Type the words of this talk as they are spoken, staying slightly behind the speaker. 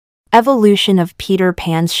Evolution of Peter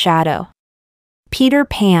Pan's shadow. Peter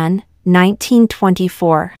Pan,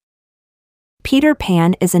 1924. Peter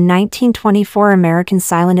Pan is a 1924 American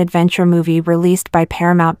silent adventure movie released by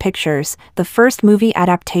Paramount Pictures, the first movie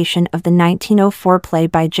adaptation of the 1904 play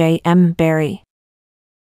by J.M. Barrie.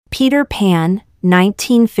 Peter Pan,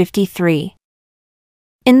 1953.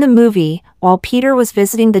 In the movie, while Peter was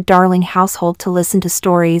visiting the Darling household to listen to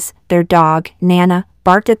stories, their dog, Nana,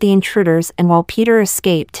 barked at the intruders, and while Peter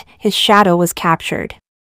escaped, his shadow was captured.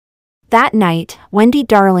 That night, Wendy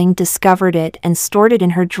Darling discovered it and stored it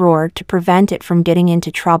in her drawer to prevent it from getting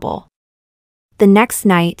into trouble. The next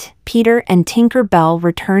night, Peter and Tinker Bell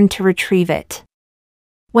returned to retrieve it.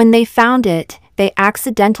 When they found it, they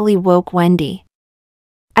accidentally woke Wendy.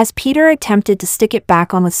 As Peter attempted to stick it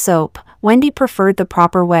back on with soap, Wendy preferred the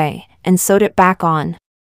proper way, and sewed it back on.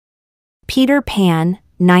 Peter Pan,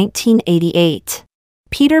 1988.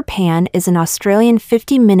 Peter Pan is an Australian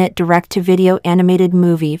 50-minute direct-to-video animated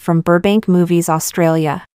movie from Burbank Movies,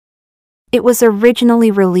 Australia. It was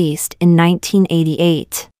originally released in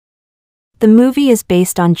 1988. The movie is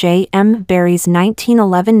based on J.M. Barrie's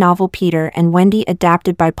 1911 novel Peter and Wendy,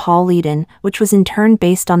 adapted by Paul Leedon, which was in turn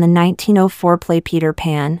based on the 1904 play Peter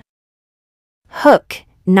Pan. Hook,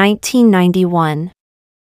 1991.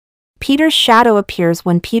 Peter's shadow appears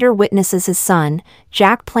when Peter witnesses his son,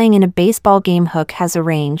 Jack, playing in a baseball game Hook has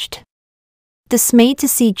arranged. Dismayed to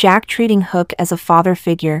see Jack treating Hook as a father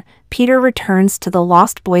figure, Peter returns to the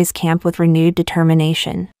Lost Boys camp with renewed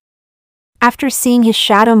determination. After seeing his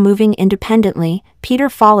shadow moving independently, Peter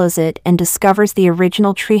follows it and discovers the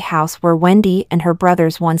original treehouse where Wendy and her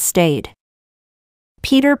brothers once stayed.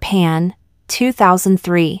 Peter Pan,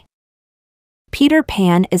 2003. Peter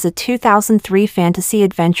Pan is a 2003 fantasy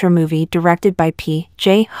adventure movie directed by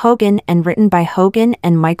P.J. Hogan and written by Hogan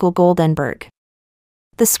and Michael Goldenberg.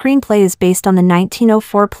 The screenplay is based on the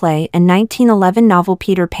 1904 play and 1911 novel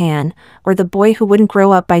Peter Pan, or The Boy Who Wouldn't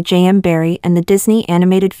Grow Up by J.M. Barrie, and the Disney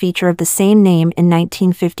animated feature of the same name in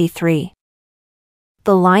 1953.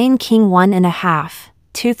 The Lion King 1.5,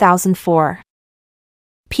 2004.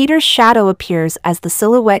 Peter's shadow appears as the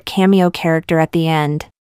silhouette cameo character at the end.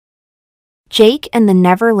 Jake and the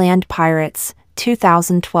Neverland Pirates,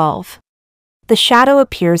 2012. The shadow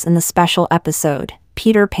appears in the special episode,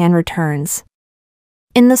 Peter Pan Returns.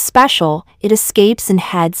 In the special, it escapes and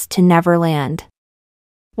heads to Neverland.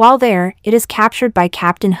 While there, it is captured by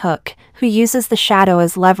Captain Hook, who uses the shadow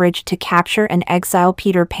as leverage to capture and exile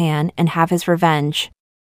Peter Pan and have his revenge.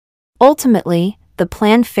 Ultimately, the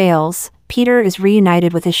plan fails, Peter is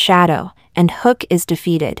reunited with his shadow, and Hook is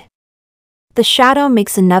defeated. The shadow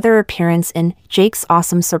makes another appearance in Jake's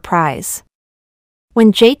Awesome Surprise.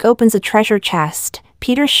 When Jake opens a treasure chest,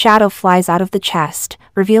 Peter's shadow flies out of the chest,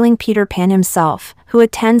 revealing Peter Pan himself, who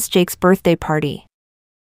attends Jake's birthday party.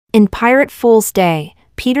 In Pirate Fool's Day,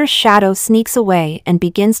 Peter's shadow sneaks away and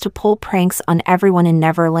begins to pull pranks on everyone in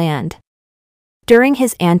Neverland. During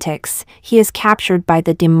his antics, he is captured by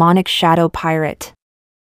the demonic shadow pirate.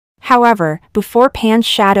 However, before Pan's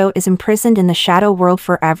shadow is imprisoned in the shadow world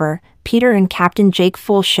forever, Peter and Captain Jake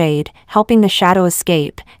full shade, helping the shadow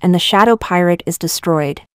escape, and the shadow pirate is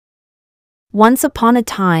destroyed. Once Upon a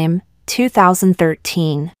Time,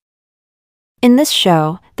 2013. In this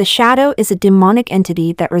show, the shadow is a demonic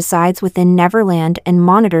entity that resides within Neverland and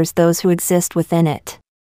monitors those who exist within it.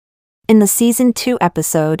 In the Season 2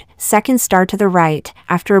 episode, Second Star to the Right,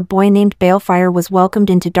 after a boy named Balefire was welcomed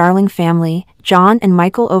into Darling family, John and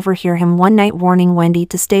Michael overhear him one night warning Wendy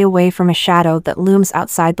to stay away from a shadow that looms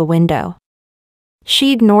outside the window.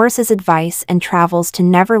 She ignores his advice and travels to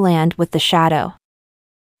Neverland with the shadow.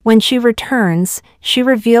 When she returns, she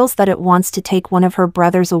reveals that it wants to take one of her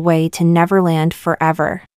brothers away to Neverland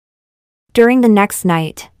forever. During the next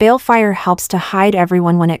night, Balefire helps to hide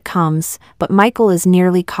everyone when it comes, but Michael is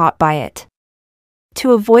nearly caught by it.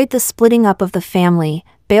 To avoid the splitting up of the family,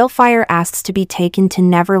 Balefire asks to be taken to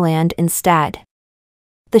Neverland instead.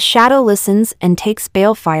 The shadow listens and takes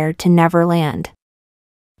Balefire to Neverland.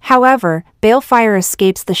 However, Balefire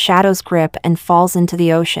escapes the shadow's grip and falls into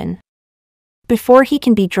the ocean. Before he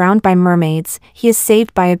can be drowned by mermaids, he is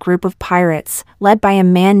saved by a group of pirates, led by a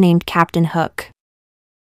man named Captain Hook.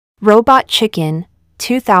 Robot Chicken,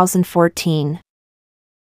 2014.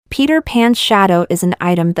 Peter Pan's shadow is an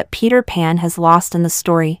item that Peter Pan has lost in the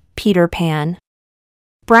story, Peter Pan.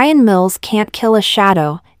 Brian Mills can't kill a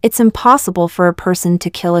shadow, it's impossible for a person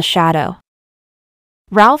to kill a shadow.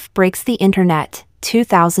 Ralph Breaks the Internet,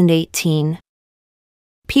 2018.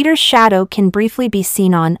 Peter's shadow can briefly be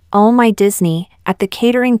seen on Oh My Disney, at the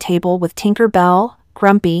catering table with Tinker Bell,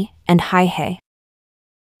 Grumpy, and Hi-Hay.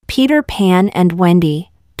 Peter Pan and Wendy,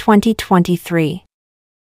 2023.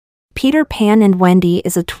 Peter Pan and Wendy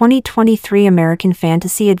is a 2023 American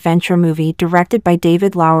fantasy adventure movie directed by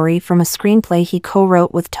David Lowery from a screenplay he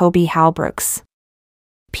co-wrote with Toby Halbrooks.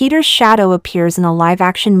 Peter's shadow appears in a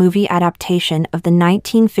live-action movie adaptation of the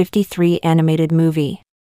 1953 animated movie.